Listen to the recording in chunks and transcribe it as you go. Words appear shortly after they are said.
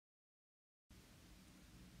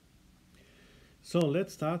So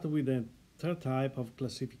let's start with the third type of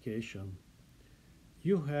classification.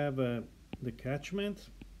 You have the catchment,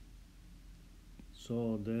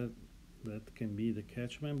 so that can be the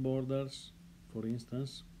catchment borders, for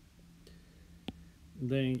instance.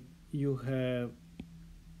 Then you have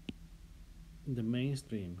the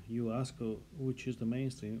mainstream. You ask which is the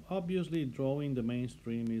mainstream. Obviously, drawing the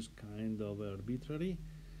mainstream is kind of arbitrary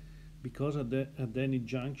because at any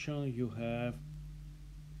junction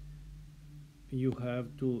you have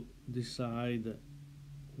to decide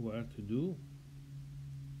where to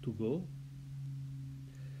go.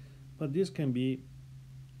 But this can be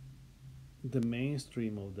the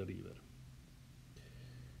mainstream of the river.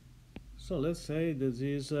 So let's say this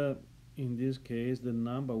is in this case the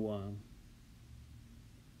number one.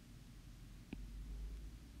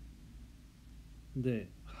 The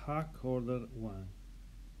Haack order 1.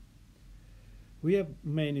 We have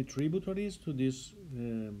many tributaries to this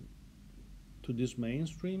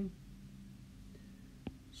mainstream,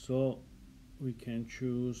 so we can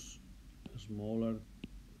choose a smaller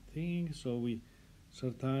thing. So we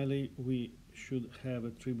should have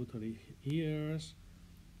a tributary here.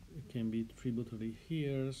 It can be tributary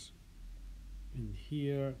here and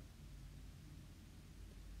here,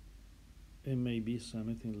 and maybe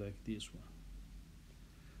something like this one.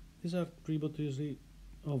 These are tributaries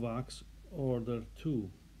of Haack order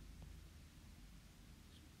 2.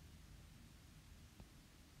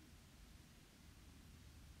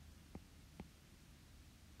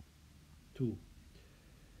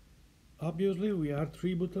 Obviously, we are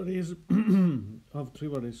tributaries of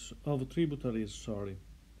tributaries. Sorry.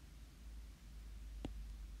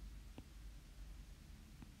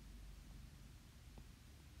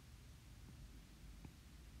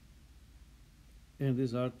 And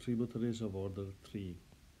these are tributaries of order 3.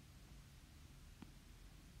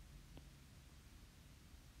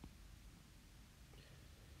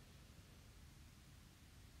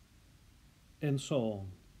 And so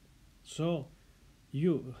on. So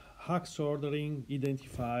Haack's ordering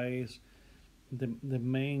identifies the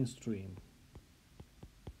mainstream.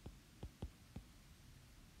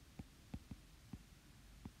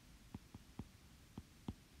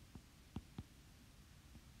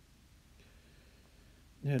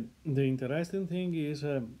 And the interesting thing is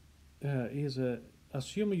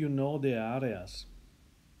assume you know the areas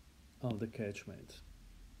of the catchment.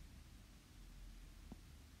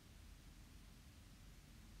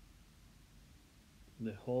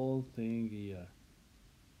 The whole thing here.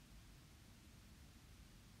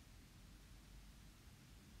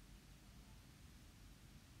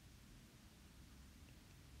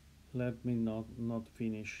 Let me not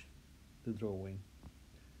finish the drawing.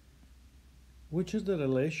 Which is the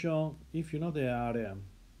relation, if you know the area,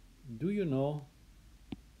 do you know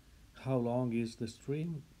how long is the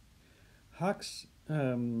stream? Haack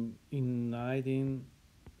in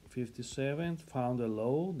 1957 found a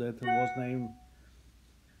law that was named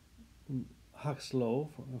Haack's law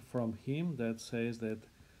from him, that says that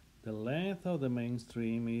the length of the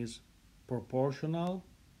mainstream is proportional.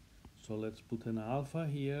 So let's put an alpha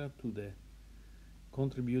here to the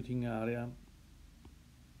contributing area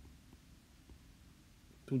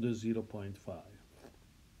to the 0.5.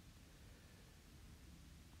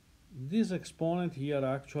 This exponent here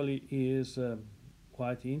actually is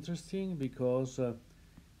quite interesting because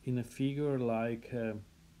in a figure like a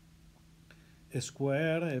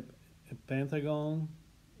square, a pentagon,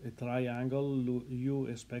 a triangle, you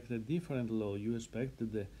expect a different law. You expect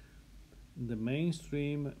the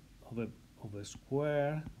mainstream of a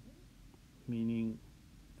square, meaning,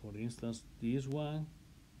 for instance, this one,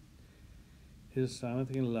 is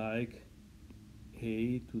something like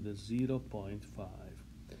a to the 0.5.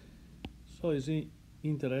 So it's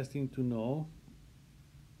interesting to know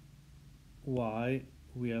why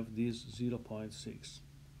we have this 0.6.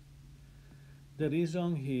 The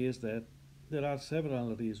reason is that there are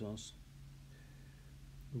several reasons,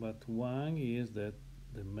 but one is that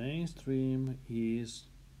the mainstream is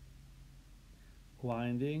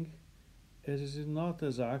winding, as it is not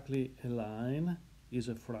exactly a line, is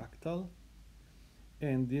a fractal,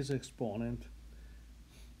 and this exponent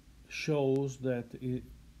shows that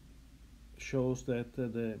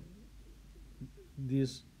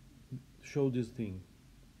this thing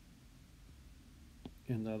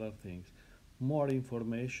and other things. More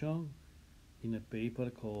information in a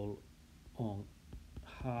paper called on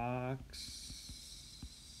Haack's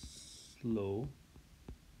law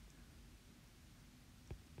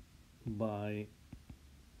by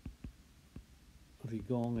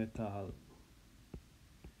Rigon et al.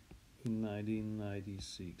 in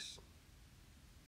 1996.